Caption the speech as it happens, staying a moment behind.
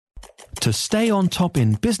To stay on top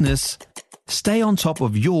in business, stay on top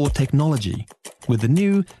of your technology with the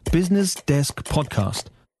new Business Desk podcast,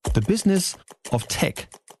 The Business of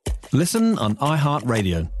Tech. Listen on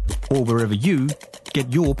iHeartRadio or wherever you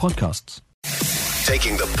get your podcasts.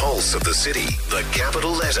 Taking the pulse of the city, the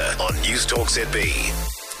capital letter on News Talk ZB.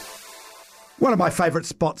 One of my favourite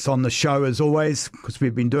spots on the show, as always, because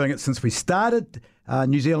we've been doing it since we started,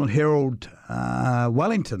 New Zealand Herald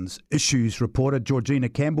Wellington's issues reporter, Georgina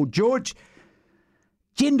Campbell. George,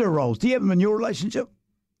 gender roles, do you have them in your relationship?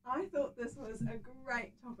 I thought this was a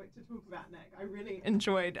great topic to talk about, Nick. I really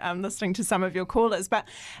enjoyed listening to some of your callers, but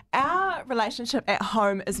our relationship at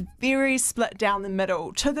home is very split down the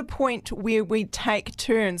middle, to the point where we take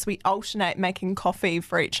turns, we alternate making coffee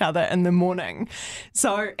for each other in the morning.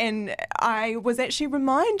 So, and I was actually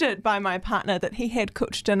reminded by my partner that he had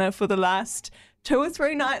cooked dinner for the last 2 or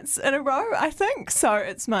 3 nights in a row, I think. So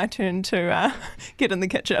it's my turn to get in the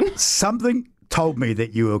kitchen. Something told me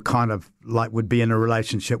that you were kind of like would be in a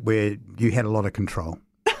relationship where you had a lot of control.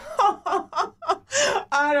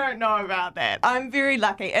 I don't know about that. I'm very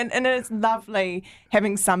lucky, and it's lovely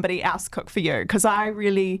having somebody else cook for you, because I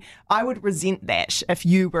would resent that if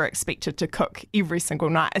you were expected to cook every single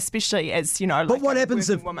night, especially as, you know, like, but what happens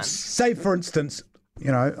if, woman. Say for instance,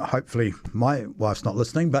 you know, hopefully my wife's not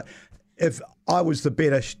listening, but if I was the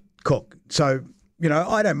better cook, so, you know,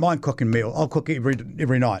 I don't mind cooking meal. I'll cook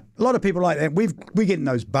every night. A lot of people like that. We're getting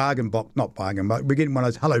those bargain box, not bargain, but we're getting one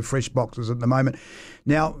of those Hello Fresh boxes at the moment.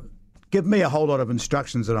 Now, give me a whole lot of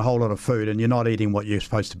instructions and a whole lot of food, and you're not eating what you're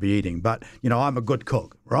supposed to be eating. But, you know, I'm a good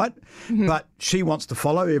cook, right? Mm-hmm. But she wants to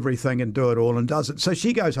follow everything and do it all and does it. So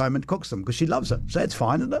she goes home and cooks them because she loves it. So that's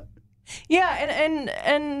fine, isn't it? Yeah, and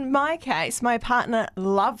in my case, my partner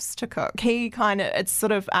loves to cook. He it's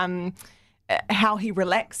sort of how he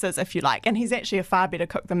relaxes, if you like, and he's actually a far better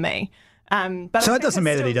cook than me. But so it doesn't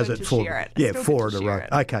matter that he does it for four in a row.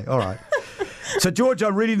 Okay, all right. So George,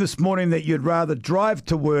 I'm reading this morning that you'd rather drive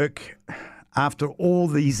to work after all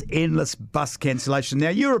these endless bus cancellations. Now,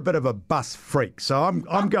 you're a bit of a bus freak, so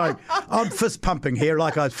I'm fist pumping here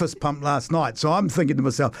like I fist pumped last night. So I'm thinking to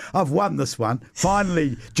myself, I've won this one.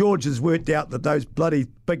 Finally, George has worked out that those bloody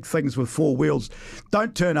big things with 4 wheels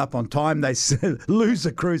don't turn up on time. They lose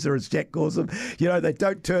a cruiser, as Jack calls them. You know, they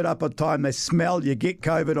don't turn up on time. They smell, you get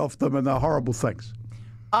COVID off them, and they're horrible things.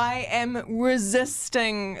 I am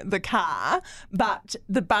resisting the car, but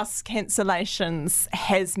the bus cancellations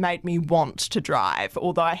has made me want to drive,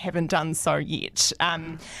 although I haven't done so yet.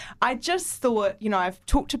 I just thought, you know, I've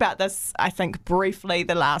talked about this, I think, briefly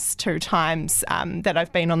the last 2 times that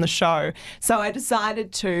I've been on the show. So I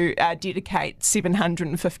decided to dedicate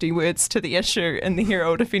 750 words to the issue in the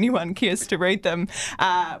Herald, if anyone cares to read them,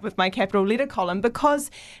 with my capital letter column, because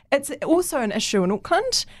it's also an issue in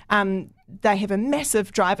Auckland. They have a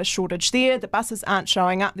massive driver shortage there. The buses aren't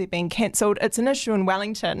showing up. They're being cancelled. It's an issue in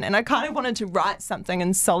Wellington. And I kind of wanted to write something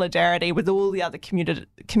in solidarity with all the other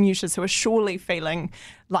commuters who are surely feeling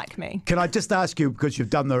like me. Can I just ask you, because you've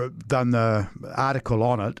done the article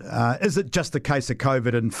on it, is it just a case of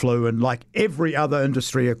COVID and flu and like every other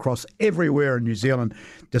industry across everywhere in New Zealand,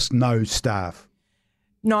 just no staff?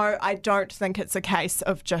 No, I don't think it's a case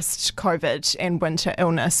of just COVID and winter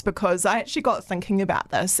illness, because I actually got thinking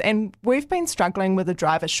about this, and we've been struggling with a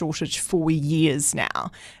driver shortage for years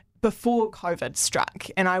now, before COVID struck.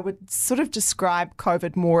 And I would sort of describe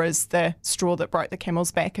COVID more as the straw that broke the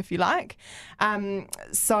camel's back, if you like.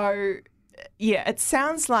 So, yeah, it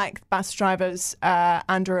sounds like bus drivers are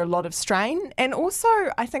under a lot of strain. And also,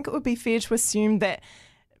 I think it would be fair to assume that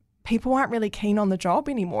people aren't really keen on the job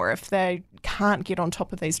anymore if they can't get on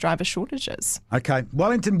top of these driver shortages. Okay.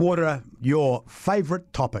 Wellington Water, your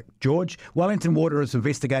favourite topic, George. Wellington Water is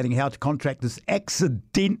investigating how contractors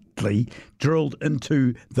accidentally drilled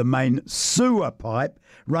into the main sewer pipe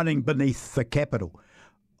running beneath the capital.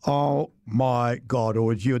 Oh, my God.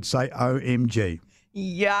 Or as you would say, OMG.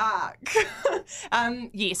 Yuck.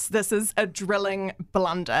 Yes, this is a drilling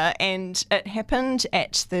blunder, and it happened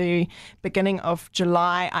at the beginning of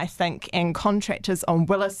July, I think, and contractors on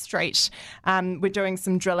Willis Street were doing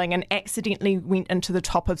some drilling and accidentally went into the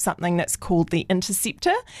top of something that's called the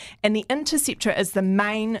interceptor. And the interceptor is the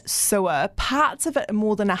main sewer. Parts of it are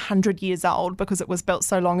more than 100 years old because it was built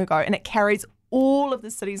so long ago, and it carries all of the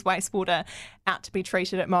city's wastewater out to be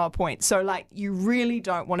treated at Moa Point. So, like, you really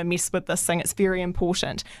don't want to mess with this thing. It's very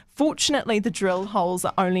important. Fortunately, the drill holes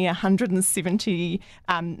are only 170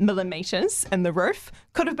 millimetres in the roof.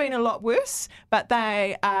 Could have been a lot worse, but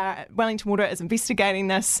Wellington Water is investigating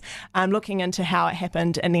this, looking into how it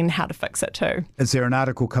happened and then how to fix it too. Is there an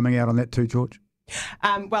article coming out on that too, George?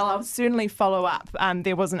 Well, I'll certainly follow up.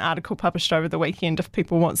 There was an article published over the weekend if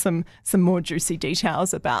people want some more juicy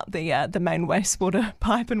details about the main wastewater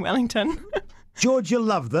pipe in Wellington. George, you'll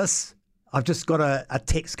love this. I've just got a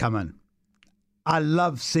text come in. I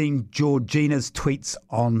love seeing Georgina's tweets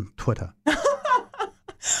on Twitter.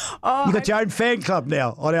 You got your own fan club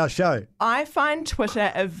now on our show. I find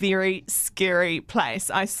Twitter a very scary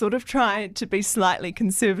place. I sort of try to be slightly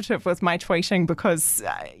conservative with my tweeting because,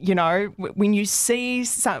 when you see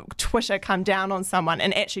Twitter come down on someone,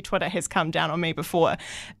 and actually Twitter has come down on me before,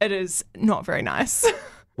 it is not very nice.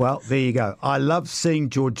 Well, there you go. I love seeing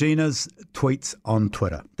Georgina's tweets on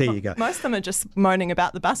Twitter. There you go. Most of them are just moaning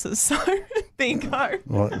about the buses, so there you go.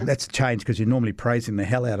 Well, that's a change because you're normally praising the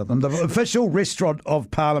hell out of them. The official restaurant of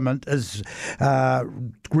Parliament is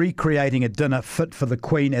recreating a dinner fit for the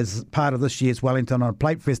Queen as part of this year's Wellington on a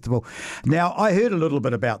Plate Festival. Now, I heard a little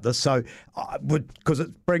bit about this, so because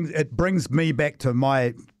it brings me back to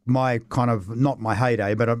my kind of, not my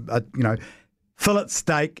heyday, but fillet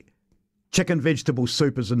steak, chicken vegetable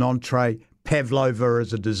soup as an entree, pavlova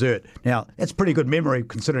as a dessert. Now, that's pretty good memory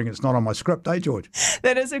considering it's not on my script, eh, George?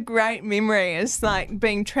 That is a great memory. It's like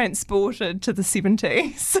being transported to the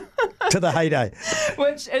 70s. To the heyday.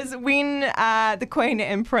 Which is when the Queen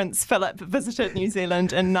and Prince Philip visited New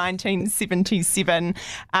Zealand in 1977,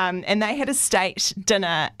 and they had a state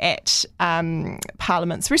dinner at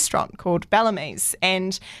Parliament's restaurant called Bellamy's,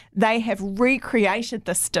 and they have recreated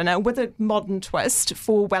this dinner with a modern twist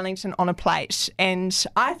for Wellington on a Plate, and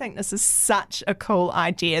I think this is such a cool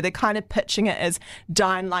idea. They're kind of pitching it as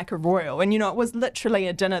dine like a royal, and it was literally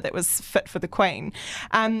a dinner that was fit for the Queen.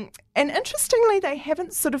 And interestingly, they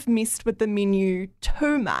haven't sort of messed with the menu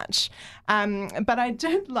too much. But I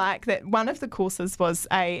did like that one of the courses was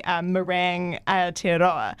a meringue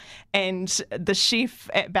Aotearoa, and the chef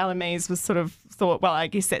at Bellamy's was sort of thought, well, I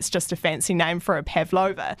guess that's just a fancy name for a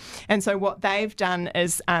pavlova. And so what they've done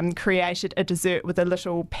is created a dessert with a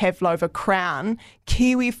little pavlova crown,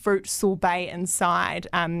 kiwi fruit sorbet inside,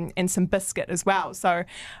 and some biscuit as well. So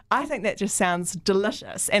I think that just sounds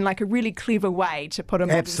delicious and like a really clever way to put a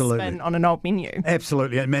modern spin on an old menu.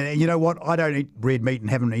 Absolutely. I mean, you know what? I don't eat red meat and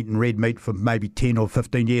haven't eaten red meat for maybe 10 or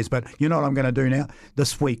 15 years, but you know what I'm going to do now?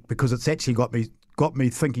 This week, because it's actually got me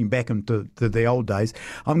thinking back into the old days,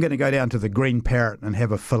 I'm going to go down to the Green Parrot and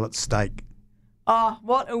have a fillet steak. Oh,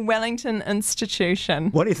 what a Wellington institution.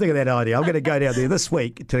 What do you think of that idea? I'm going to go down there this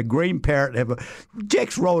week to the Green Parrot and have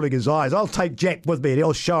Jack's rolling his eyes. I'll take Jack with me and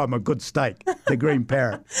I'll show him a good steak, the Green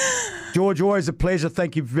Parrot. George, always a pleasure.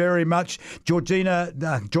 Thank you very much. Georgina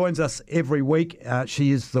joins us every week.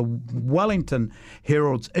 She is the Wellington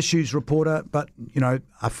Herald's issues reporter, but,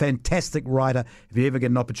 a fantastic writer. If you ever get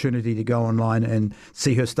an opportunity to go online and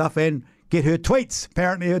see her stuff and get her tweets,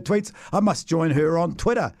 apparently her tweets, I must join her on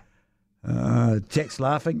Twitter. Jack's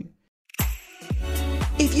laughing.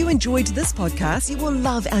 If you enjoyed this podcast, you will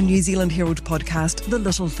love our New Zealand Herald podcast, The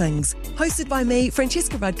Little Things, hosted by me,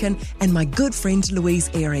 Francesca Rudkin, and my good friend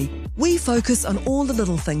Louise Airy. We focus on all the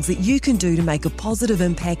little things that you can do to make a positive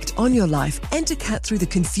impact on your life and to cut through the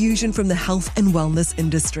confusion from the health and wellness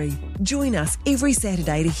industry. Join us every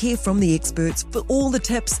Saturday to hear from the experts for all the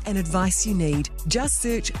tips and advice you need. Just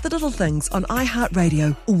search The Little Things on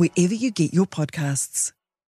iHeartRadio or wherever you get your podcasts.